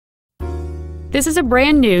This is a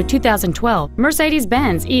brand new 2012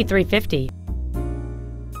 Mercedes-Benz E350.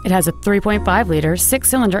 It has a 3.5-liter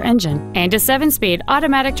six-cylinder engine and a 7-speed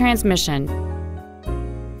automatic transmission.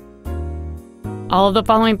 All of the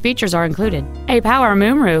following features are included: a power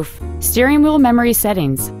moonroof, steering wheel memory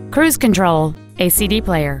settings, cruise control, a CD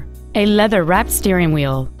player, a leather-wrapped steering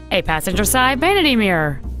wheel, a passenger side vanity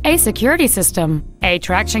mirror, a security system, a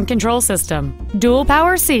traction control system, dual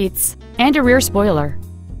power seats, and a rear spoiler.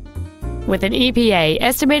 With an EPA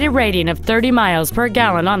estimated rating of 30 miles per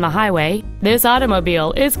gallon on the highway, this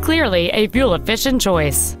automobile is clearly a fuel-efficient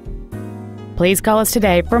choice. Please call us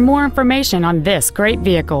today for more information on this great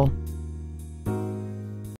vehicle.